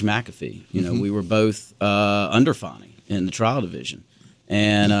know Judge McAfee. You know, we were both under Fani in the trial division,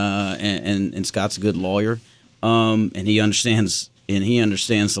 and Scott's a good lawyer, and he understands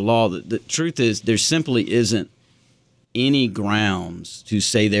the law. The truth is, there simply isn't any grounds to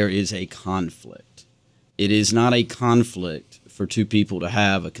say there is a conflict. It is not a conflict for two people to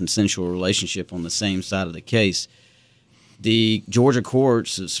have a consensual relationship on the same side of the case. The Georgia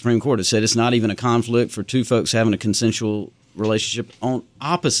courts, the Supreme Court, has said it's not even a conflict for two folks having a consensual relationship on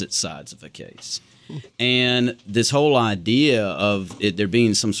opposite sides of a case. And this whole idea of it there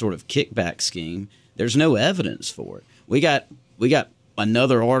being some sort of kickback scheme, there's no evidence for it. We got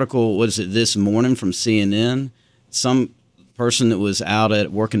another article, what is it, this morning from CNN? Some person that was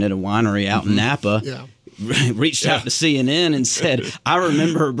working at a winery out in Napa reached out to CNN and said, I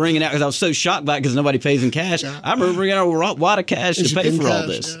remember bringing out, because I was so shocked by it because nobody pays in cash, I remember bringing out a wad of cash to pay for all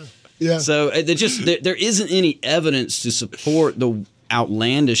this. Yeah. So there isn't any evidence to support the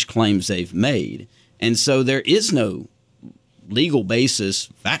outlandish claims they've made. And so there is no legal basis,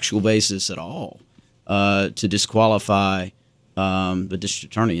 factual basis at all to disqualify the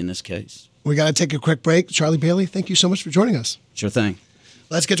district attorney in this case. We got to take a quick break. Charlie Bailey, thank you so much for joining us. Sure thing.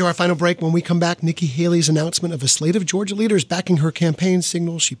 Let's get to our final break. When we come back, Nikki Haley's announcement of a slate of Georgia leaders backing her campaign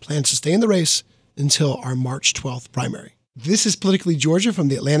signals she plans to stay in the race until our March 12th primary. This is Politically Georgia from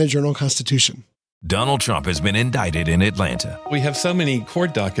the Atlanta Journal-Constitution. Donald Trump has been indicted in Atlanta. We have so many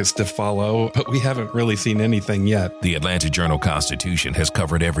court dockets to follow, but we haven't really seen anything yet. The Atlanta Journal-Constitution has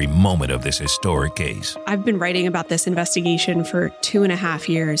covered every moment of this historic case. I've been writing about this investigation for 2.5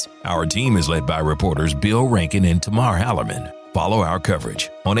 years. Our team is led by reporters Bill Rankin and Tamar Hallerman. Follow our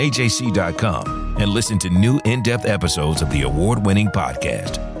coverage on AJC.com and listen to new in-depth episodes of the award-winning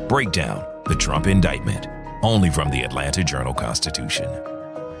podcast, Breakdown, the Trump Indictment, only from the Atlanta Journal-Constitution.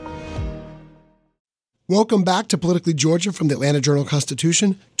 Welcome back to Politically Georgia from the Atlanta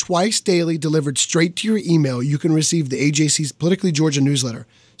Journal-Constitution. Twice daily, delivered straight to your email, you can receive the AJC's Politically Georgia newsletter.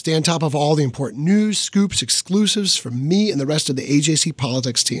 Stay on top of all the important news, scoops, exclusives from me and the rest of the AJC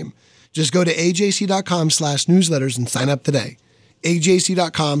politics team. Just go to ajc.com/newsletters and sign up today.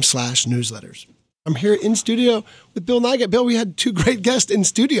 ajc.com/newsletters. I'm here in studio with Bill Nygut. Bill, we had two great guests in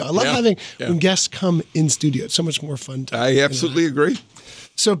studio. I love having when guests come in studio. It's so much more fun. I absolutely agree.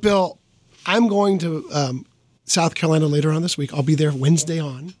 So, Bill, I'm going to South Carolina later on this week. I'll be there Wednesday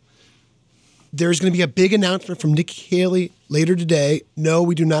on. There's going to be a big announcement from Nikki Haley later today. No,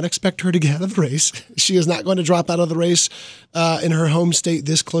 we do not expect her to get out of the race. She is not going to drop out of the race in her home state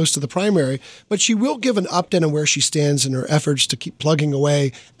this close to the primary, but she will give an update on where she stands in her efforts to keep plugging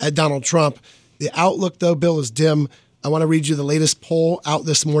away at Donald Trump. The outlook, though, Bill, is dim. I want to read you the latest poll out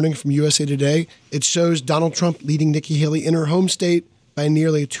this morning from USA Today. It shows Donald Trump leading Nikki Haley in her home state by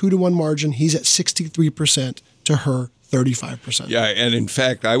nearly a 2-to-1 margin. He's at 63% to her 35%. Yeah, and in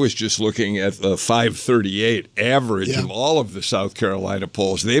fact, I was just looking at the 538 average of all of the South Carolina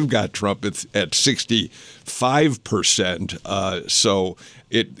polls. They've got Trump at 65%. So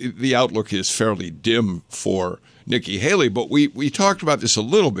the outlook is fairly dim for Nikki Haley. But we talked about this a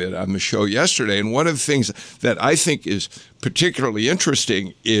little bit on the show yesterday, and one of the things that I think is particularly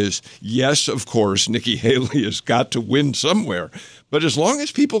interesting is, yes, of course, Nikki Haley has got to win somewhere. But as long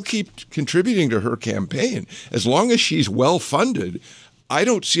as people keep contributing to her campaign, as long as she's well-funded, I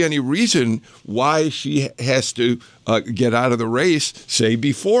don't see any reason why she has to get out of the race, say,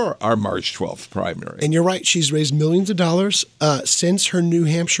 before our March 12th primary. And you're right. She's raised millions of dollars since her New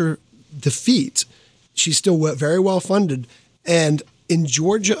Hampshire defeat. She's still very well-funded. And in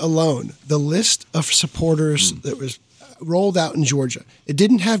Georgia alone, the list of supporters that was rolled out in Georgia, it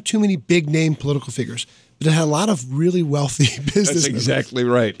didn't have too many big-name political figures, but it had a lot of really wealthy businessmen. That's exactly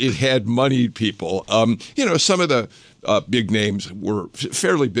right. It had moneyed people. Some of the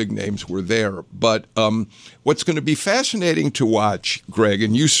fairly big names were there. But what's going to be fascinating to watch, Greg,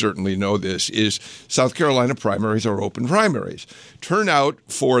 and you certainly know this, is South Carolina primaries are open primaries. Turnout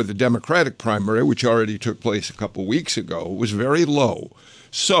for the Democratic primary, which already took place a couple weeks ago, was very low.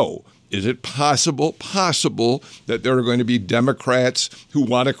 So is it possible that there are going to be Democrats who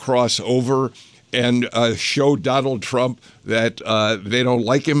want to cross over and show Donald Trump that they don't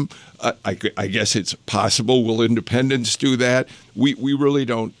like him? I guess it's possible. Will independents do that? We really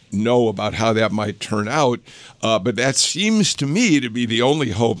don't know about how that might turn out. But that seems to me to be the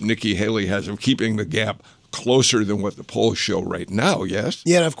only hope Nikki Haley has of keeping the gap closer than what the polls show right now, yes?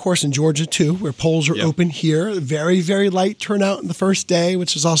 Yeah, and of course in Georgia, too, where polls are open here. Very, very light turnout in the first day,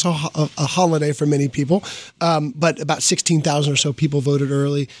 which is also a holiday for many people. But about 16,000 or so people voted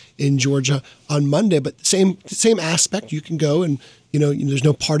early in Georgia on Monday. But same aspect. You can go and, there's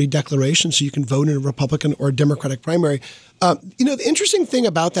no party declaration, so you can vote in a Republican or a Democratic primary. The interesting thing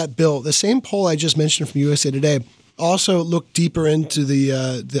about that bill, the same poll I just mentioned from USA Today, also looked deeper into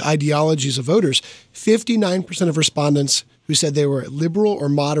the ideologies of voters. 59% of respondents who said they were liberal or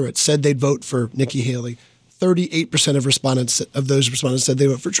moderate said they'd vote for Nikki Haley. 38% of those respondents said they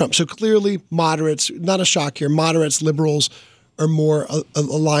vote for Trump. So clearly moderates, not a shock here, moderates, liberals are more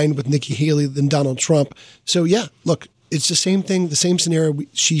aligned with Nikki Haley than Donald Trump. So yeah, look, it's the same thing, the same scenario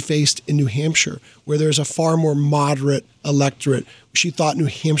she faced in New Hampshire, where there's a far more moderate electorate. She thought New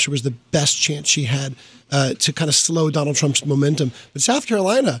Hampshire was the best chance she had to kind of slow Donald Trump's momentum. But South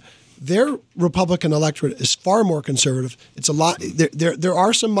Carolina, their Republican electorate is far more conservative. It's a lot. There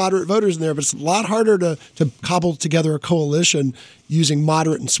are some moderate voters in there, but it's a lot harder to cobble together a coalition using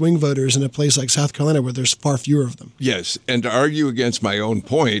moderate and swing voters in a place like South Carolina where there's far fewer of them. Yes, and to argue against my own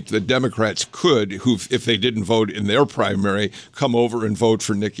point, the Democrats could, who, if they didn't vote in their primary, come over and vote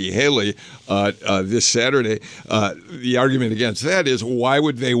for Nikki Haley this Saturday. The argument against that is, why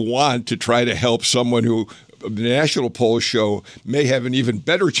would they want to try to help someone who the national polls show may have an even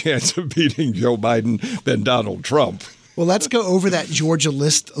better chance of beating Joe Biden than Donald Trump? Well, let's go over that Georgia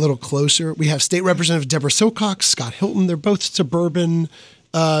list a little closer. We have State Representative Deborah Silcox, Scott Hilton. They're both suburban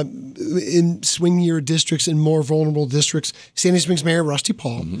in swingier districts and more vulnerable districts. Sandy Springs Mayor Rusty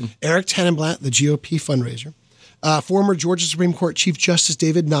Paul, Eric Tannenblatt, the GOP fundraiser, former Georgia Supreme Court Chief Justice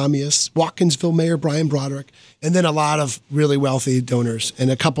David Namias, Watkinsville Mayor Brian Broderick, and then a lot of really wealthy donors.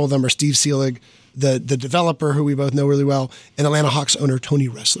 And a couple of them are Steve Seelig, the developer who we both know really well, and Atlanta Hawks owner Tony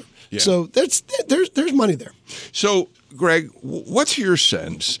Ressler. Yeah. So there's money there. So, Greg, what's your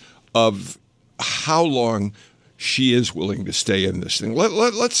sense of how long she is willing to stay in this thing?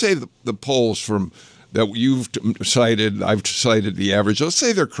 Let's say the polls from that you've cited, I've cited the average. Let's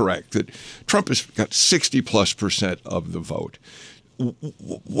say they're correct, that Trump has got 60+% of the vote.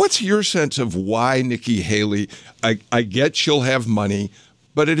 What's your sense of why Nikki Haley, I get she'll have money,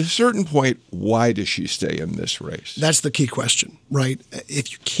 but at a certain point, why does she stay in this race? That's the key question, right?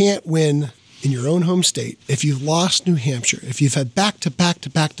 If you can't win in your own home state, if you've lost New Hampshire, if you've had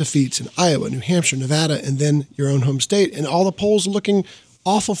back-to-back defeats in Iowa, New Hampshire, Nevada, and then your own home state, and all the polls are looking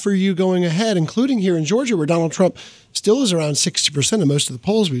awful for you going ahead, including here in Georgia, where Donald Trump still is around 60% of most of the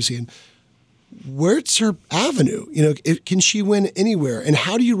polls we've seen, where's her avenue? Can she win anywhere? And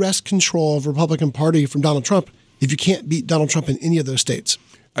how do you wrest control of the Republican Party from Donald Trump if you can't beat Donald Trump in any of those states?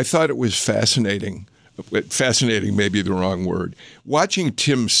 I thought it was fascinating. Fascinating may be the wrong word. Watching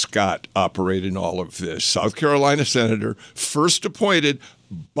Tim Scott operate in all of this, South Carolina senator, first appointed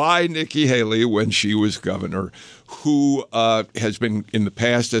by Nikki Haley when she was governor, who has been in the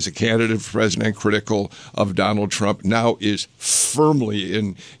past as a candidate for president critical of Donald Trump, now is firmly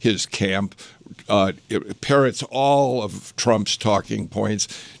in his camp, parrots all of Trump's talking points,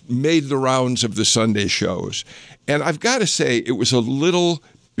 made the rounds of the Sunday shows. And I've got to say, it was a little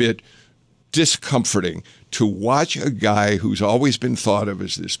bit discomforting to watch a guy who's always been thought of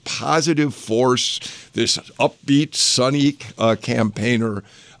as this positive force, this upbeat, sunny campaigner,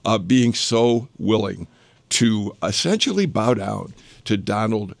 being so willing to essentially bow down to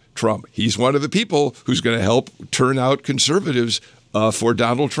Donald Trump. He's one of the people who's going to help turn out conservatives for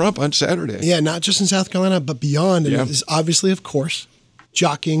Donald Trump on Saturday. Yeah, not just in South Carolina, but beyond. And is obviously, of course,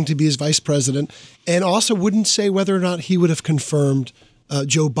 jockeying to be his vice president, and also wouldn't say whether or not he would have confirmed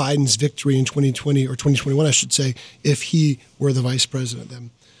Joe Biden's victory in 2020 or 2021, I should say, if he were the vice president then.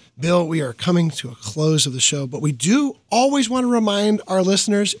 Bill, we are coming to a close of the show, but we do always want to remind our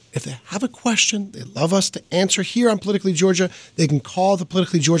listeners, if they have a question they love us to answer here on Politically Georgia, they can call the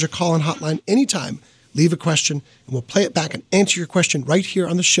Politically Georgia call-in hotline anytime. Leave a question, and we'll play it back and answer your question right here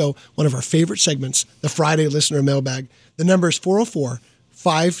on the show, one of our favorite segments, the Friday Listener Mailbag. The number is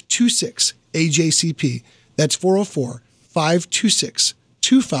 404-526-AJCP. That's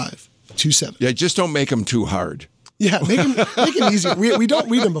 404-526-2527. Yeah, just don't make them too hard. Yeah, make it easy. We don't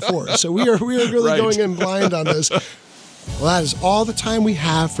read them before, so we are really going in blind on this. Well, that is all the time we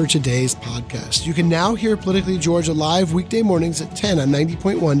have for today's podcast. You can now hear Politically Georgia live weekday mornings at 10 on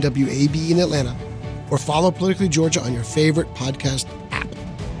 90.1 WABE in Atlanta, or follow Politically Georgia on your favorite podcast app,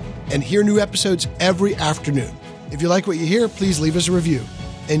 and hear new episodes every afternoon. If you like what you hear, please leave us a review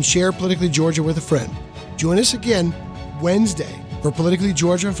and share Politically Georgia with a friend. Join us again Wednesday for Politically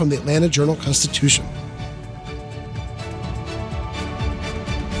Georgia from the Atlanta Journal-Constitution.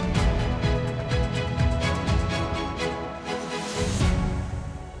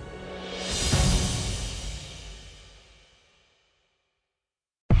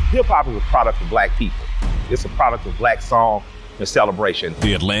 Hip-hop is a product of black people. It's a product of black song and celebration.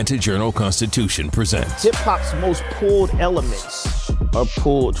 The Atlanta Journal-Constitution presents hip-hop's most pulled elements are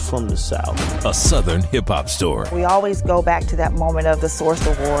pulled from the South. A Southern hip-hop story. We always go back to that moment of the Source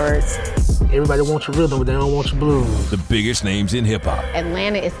Awards. Everybody wants your rhythm, but they don't want your blues. The biggest names in hip-hop.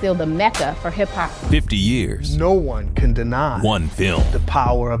 Atlanta is still the mecca for hip-hop. 50 years. No one can deny one film. The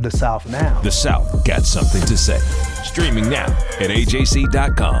power of the South now. The South got something to say. Streaming now at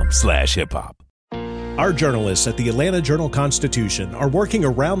ajc.com/hiphop. Our journalists at the Atlanta Journal-Constitution are working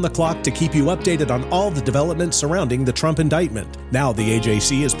around the clock to keep you updated on all the developments surrounding the Trump indictment. Now the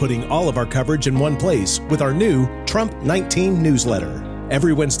AJC is putting all of our coverage in one place with our new Trump 19 newsletter.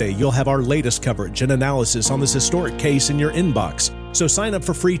 Every Wednesday, you'll have our latest coverage and analysis on this historic case in your inbox. So sign up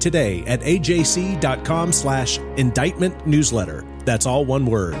for free today at ajc.com/indictment newsletter. That's all one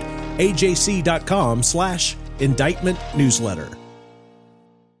word. ajc.com/indictment newsletter.